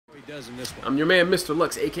I'm your man, Mr.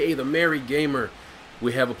 Lux, a.k.a. the Merry Gamer.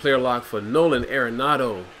 We have a player lock for Nolan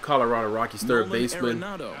Arenado, Colorado Rockies third baseman,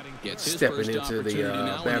 stepping into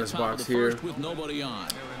the batter's box here.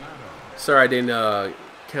 Sorry I didn't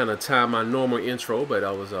kind of time my normal intro, but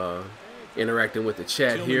I was interacting with the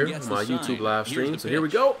chat here on my YouTube live stream. So here we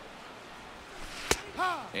go.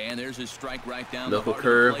 And there's a strike right down knuckle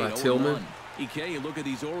curve by Tillman. EK, look at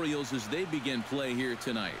these Orioles as they begin play here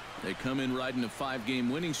tonight. They come in riding a 5-game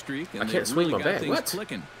winning streak, and I can't swing really my bat. What?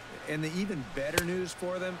 Clicking. And the even better news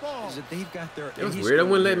for them is that they've got their. It was weird. It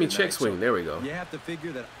wouldn't let me check swing. There we go. You have to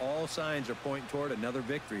figure that all signs are pointing toward another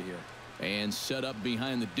victory here. And set up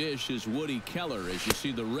behind the dish is Woody Keller, as you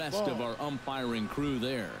see the rest of our umpiring crew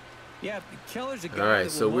there. Yeah, Keller's a guy. All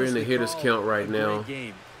right, so we're in the hitters count right now.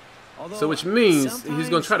 So which means he's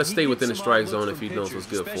going to try to stay within the strike zone if he knows what's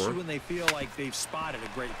good for him. When they feel like they've spotted a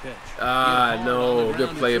great pitch. No. Good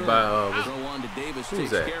play by, who's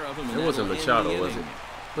that? It wasn't Machado, was it?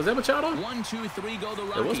 Was that Machado? 1, 2, 3, go the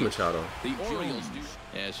Rockies. It was Machado. The Orioles do,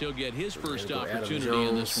 as he'll get his first opportunity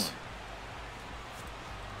in this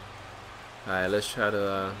one. All right, let's try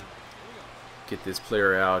to get this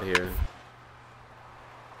player out here.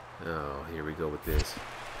 Oh, here we go with this.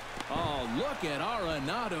 Oh, look at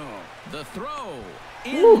Arenado. The throw.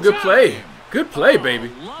 Ooh, good play. Good play, baby.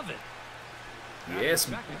 Love it. Yes.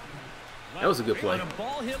 That was a good play.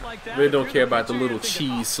 Really don't care about the little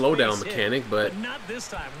cheese slowdown mechanic, but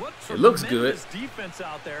it looks good. Defense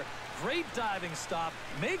out there. Great diving stop.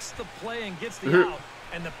 Makes the play and gets the out.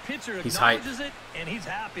 And the pitcher acknowledges it, and he's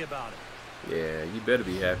happy about it. Yeah, you better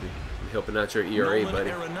be happy. You're helping out your ERA, Nolan buddy.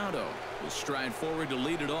 Arenado will stride forward to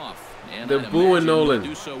lead it off. And they're booing Nolan.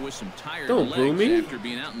 Do so with some tired Don't boo me. After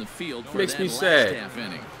being out in the field for Makes that me last sad. half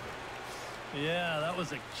inning. Yeah, that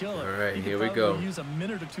was a killer. All right, he here we could go. probably use a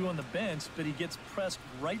minute or two on the bench, but he gets pressed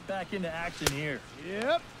right back into action here.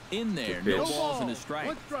 Yep. In there, Good no pitch. balls in a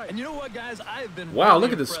strike. And you know what, guys? I've been Wow, really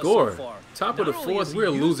look at the impressed score. so far. Top of the Not only fourth, has he we're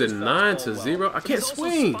used his losing fastball 9-0. well, I but can't he's also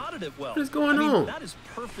swing. spotted it well. What is going I mean, on? that is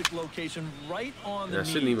perfect location right on the I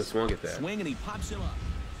shouldn't even knees. swung at that. Swing and he pops him up.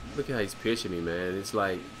 Look at how he's pitching me, man. It's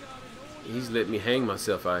like he's letting me hang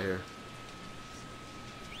myself out here.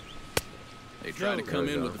 They try to come There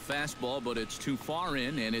we in go. with the fastball, but it's too far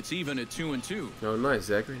in, and it's even at 2-2. Oh, nice,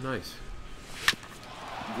 Zachary. Nice.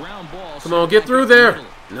 Ground ball. Come on, get through there.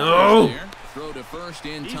 No. Throw to first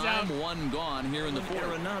in time. One gone here in the fourth.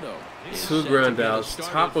 Arenado. 2 ground outs,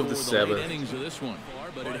 top of the 7th. Innings of this one,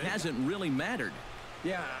 but it hasn't really mattered.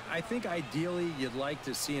 Yeah, I think ideally you'd like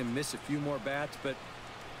to see him miss a few more bats, but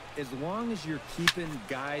as long as you're keeping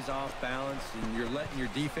guys off balance and you're letting your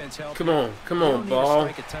defense help. Come on, you don't need ball.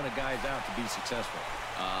 to strike a ton of guys out to be successful.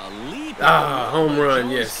 Home run,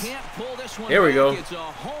 yes. There we go. It's a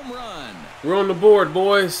home run. We're on the board,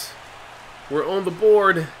 boys. We're on the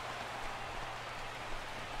board.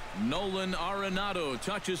 Nolan Arenado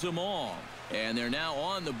touches them all, and they're now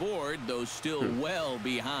on the board, though still well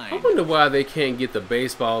behind. I wonder why they can't get the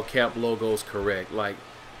baseball cap logos correct. Like,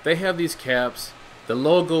 they have these caps. The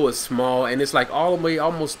logo is small, and it's like all the way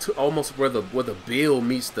almost where the bill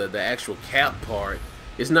meets the actual cap part.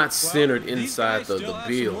 It's not centered inside the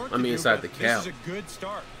bill. I mean, inside the cap. This is a good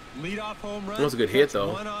start. Leadoff home run. That was a good hit,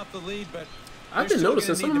 though. One off the lead, but I've been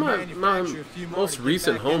noticing some of my most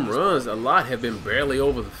recent home runs, a lot have been barely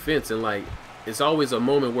over the fence, and like it's always a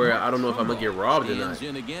moment where I don't know if I'm gonna get robbed or not.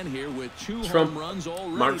 Mark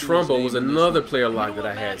Trumbo was another player lock that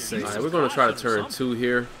I had saved. All right, we're gonna try to turn 2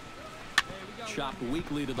 here.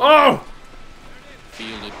 Oh!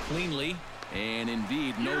 Fielded cleanly, and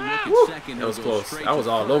indeed no look at second. That was close. I was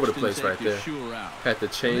all over the place right there. Had to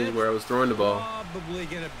change where I was throwing the ball. Probably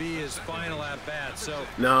gonna be his final at bat. So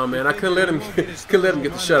no, man, I couldn't let him get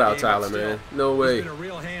the shutout, Tyler, man. No way. He's been a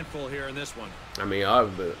real handful here in this one. I mean,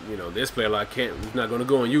 you know, this player like he's not gonna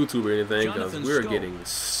go on YouTube or anything because we're getting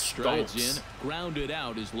stomps. Grounded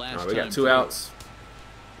out his last All right, we got 2 outs.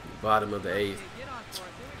 Bottom of the 8th.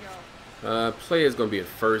 Play is gonna be at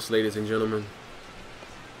first, ladies and gentlemen.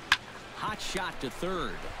 Hot shot to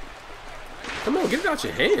third. Come on, get it out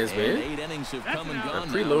your hands, man. 8 innings have come and gone.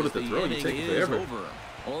 I preloaded the throw. You take it forever.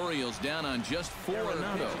 Orioles down on just 4.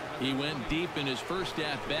 He went deep in his first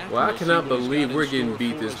at bat. Well, I cannot believe we're getting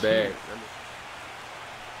beat this bad.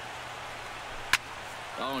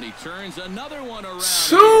 Oh, and he turns another one around.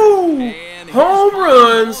 2 home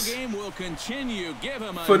runs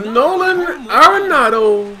for Nolan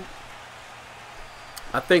Arenado.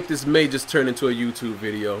 I think this may just turn into a YouTube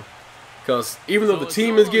video. Because even though the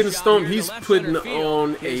team is getting stumped, he's putting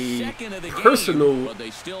on a personal,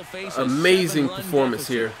 amazing performance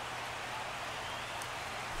here.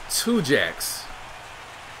 2 jacks.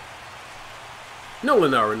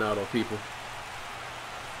 Nolan Arenado, people.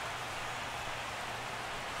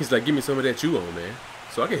 He's like, give me some of that you own, man,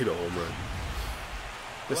 so I can hit a home run.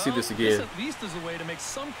 Let's see this again. This at least is a way to make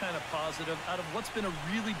some kind of positive out of what's been a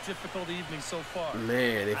really difficult evening so far.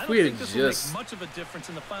 Man, if we had just much of a difference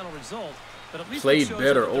in the final result, but at least played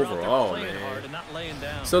better overall,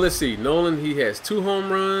 man. So let's see. Nolan, he has 2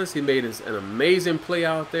 home runs. He made an amazing play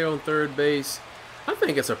out there on third base. I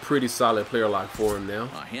think it's a pretty solid player lock for him now.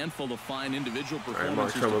 A handful of fine individual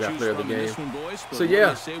performances. All right, Mark Trumbo got player of the game. So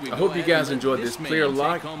yeah, I hope you guys enjoyed this player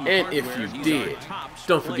lock, and if you did,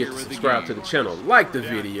 don't forget to subscribe to the channel, like the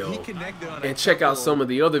video, and check out some of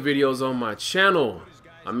the other videos on my channel.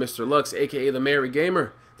 I'm Mr. Lux, aka the Married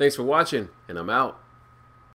Gamer. Thanks for watching, and I'm out.